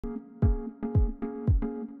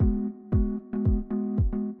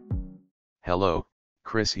Hello,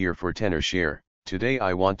 Chris here for Checkra1n. Today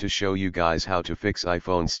I want to show you guys how to fix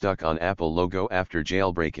iPhone stuck on Apple logo after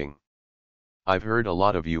jailbreaking. I've heard a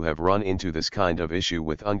lot of you have run into this kind of issue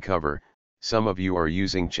with Unc0ver. Some of you are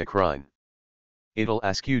using Checkra1n. It'll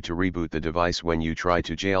ask you to reboot the device when you try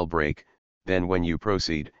to jailbreak, then when you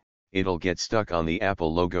proceed, it'll get stuck on the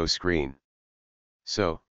Apple logo screen.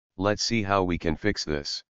 So, let's see how we can fix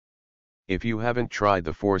this. If you haven't tried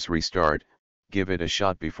the force restart, give it a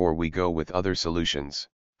shot before we go with other solutions.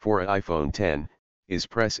 For iPhone 10, is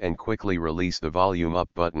press and quickly release the volume up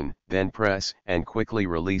button, then press and quickly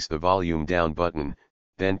release the volume down button,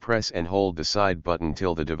 then press and hold the side button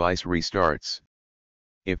till the device restarts.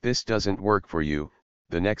 If this doesn't work for you,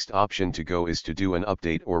 the next option to go is to do an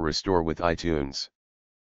update or restore with iTunes.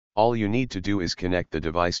 All you need to do is connect the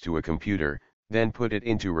device to a computer, then put it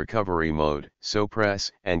into recovery mode, so press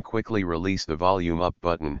and quickly release the volume up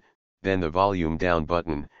button, then the volume down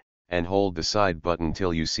button, and hold the side button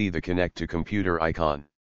till you see the connect to computer icon.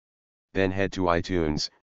 Then head to iTunes,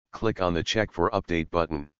 click on the check for update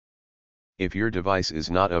button. If your device is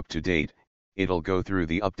not up to date, it'll go through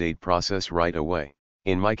the update process right away.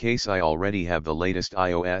 In my case I already have the latest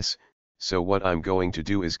iOS, so what I'm going to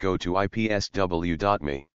do is go to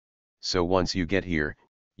ipsw.me. So once you get here,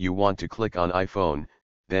 you want to click on iPhone,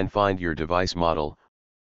 then find your device model,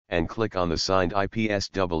 and click on the signed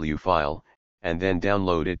IPSW file, and then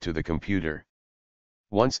download it to the computer.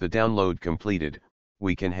 Once the download completed,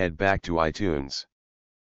 we can head back to iTunes.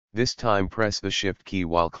 This time press the Shift key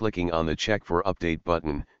while clicking on the Check for Update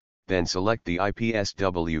button, then select the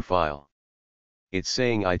IPSW file. It's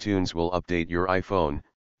saying iTunes will update your iPhone.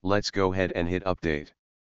 Let's go ahead and hit Update.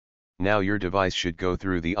 Now your device should go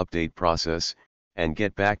through the update process, and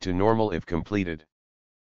get back to normal if completed.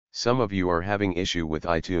 Some of you are having issue with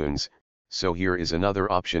iTunes, so here is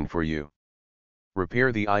another option for you.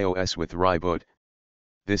 Repair the iOS with ReiBoot.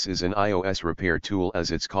 This is an iOS repair tool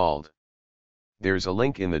as it's called. There's a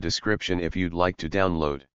link in the description if you'd like to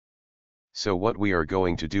download. So what we are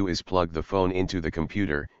going to do is plug the phone into the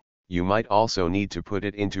computer. You might also need to put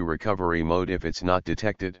it into recovery mode if it's not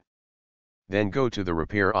detected. Then go to the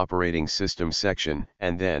Repair Operating System section,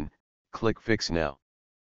 and then, click Fix Now.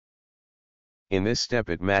 In this step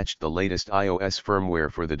it matched the latest iOS firmware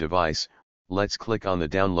for the device. Let's click on the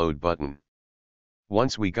Download button.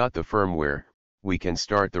 Once we got the firmware, we can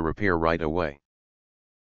start the repair right away.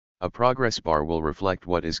 A progress bar will reflect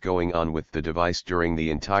what is going on with the device during the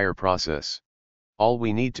entire process. All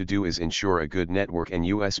we need to do is ensure a good network and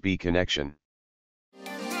USB connection.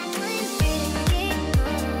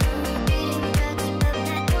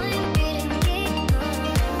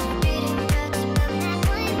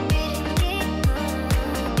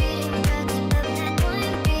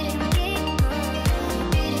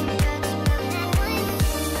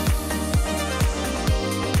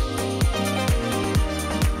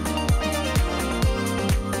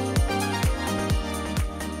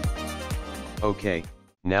 Okay,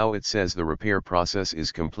 now it says the repair process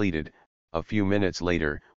is completed. A few minutes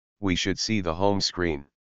later, we should see the home screen.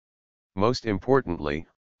 Most importantly,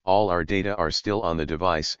 all our data are still on the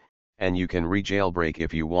device, and you can re-jailbreak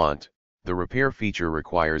if you want. The repair feature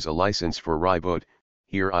requires a license for ReiBoot.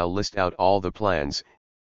 Here I'll list out all the plans.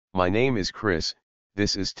 My name is Chris,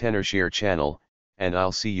 this is Checkra1n channel, and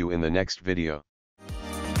I'll see you in the next video.